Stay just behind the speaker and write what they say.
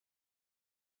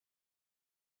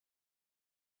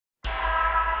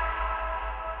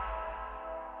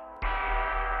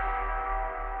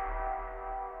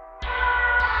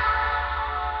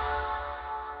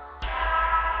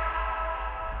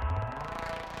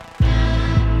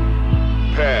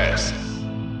past,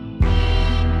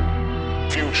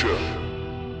 future,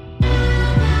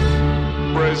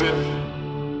 present.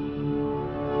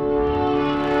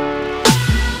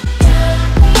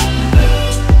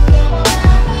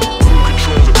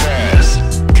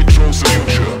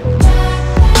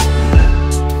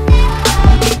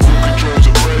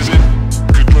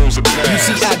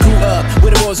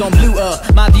 On blew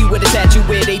up, my view with a statue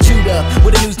where they chewed up,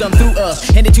 with the news done through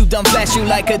and the two dumb flash you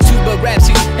like a tuba raps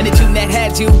you, and the tune that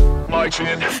had you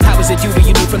marching. How was it you that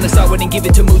you knew from the start wouldn't give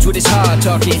it to moods with his hard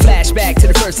talking? Flashback to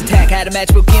the first attack, had a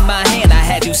matchbook in my hand, I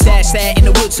had to stash that in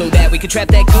the woods so that we could trap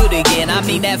that good again. I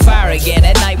mean that fire again.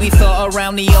 At night we thought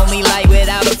around the only light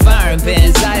without a firing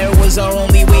pin. Desire was our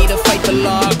only way to fight the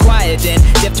law. Quiet then,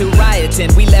 dip to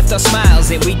rioting. We left our smiles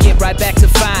and we get right back to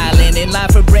filing. In line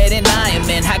for bread and iron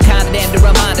men. How kind of them to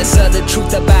remind us of the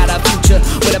truth about our future.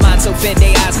 With a mind so fed,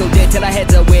 their eyes go dead till our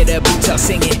heads are where their boots are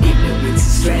singing. Ignorance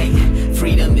is strength,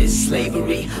 freedom is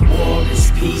slavery, war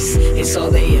is peace, it's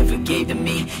all they ever gave to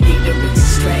me. Ignorance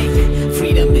is strength,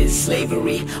 freedom is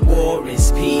slavery, war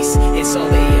is peace, it's all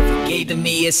they ever gave to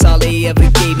me. It's all they ever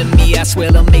gave to me. I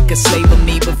swear they'll make a slave of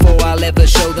me before I'll ever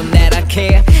show them that I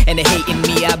care. And the hate in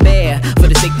me I bear, for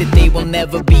the sake that they will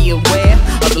never be aware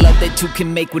of the love that two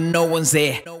can make when no one's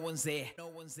there.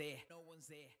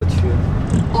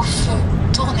 Au feu,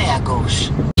 tournez à gauche.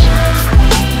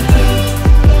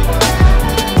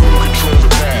 Controls the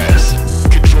past,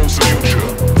 controls the future.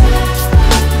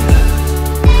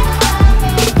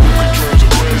 Controls the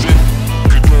present,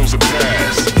 controls the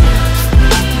past.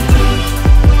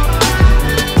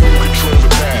 Controls the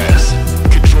past,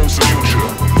 controls the future.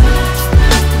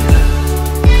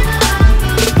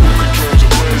 Controls the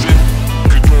present,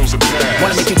 controls the past.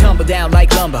 Wanna make you tumble down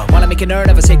like lumber, wanna make an urn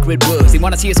of a sacred woods. They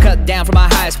wanna see us cut down from our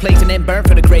highest place and then burn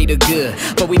for the greater good.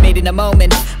 But we made it in a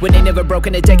moment when they never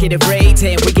broken a decade of raids,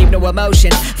 and we gave no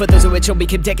emotion for those who which will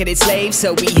become decadent slaves.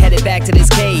 So we headed back to this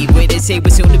cave where they say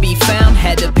we're soon to be found.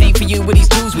 Had to paint for you with these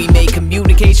tools we made.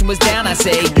 Communication was down, I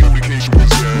say.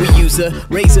 We use the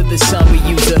rays of the sun, we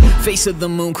use the face of the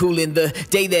moon, cooling the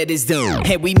day that is done.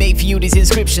 And we made for you these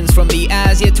inscriptions from the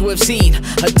eyes yet to have seen.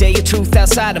 A day of truth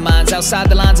outside our minds, outside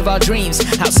the lines of our dreams,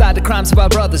 outside the crimes of our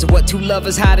brothers, what two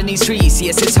lovers hide in these trees.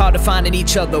 Yes, it's hard to find in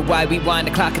each other why we wind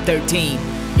the clock at 13.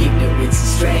 Ignorance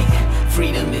is strength,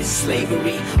 freedom is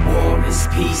slavery, war is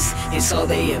peace, it's all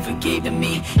they ever gave to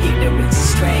me. Ignorance is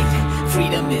strength,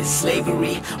 freedom is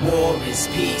slavery, war is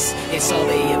peace, it's all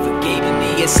they ever gave to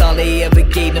me. It's all they ever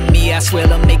gave to me. I swear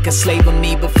they'll make a slave of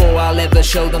me before I'll ever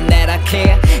show them that I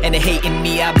care. And the hate in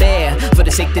me I bear, for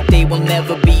the sake that they will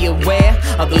never be aware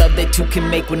of the love that two can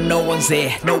make when no one's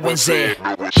there, no one's there.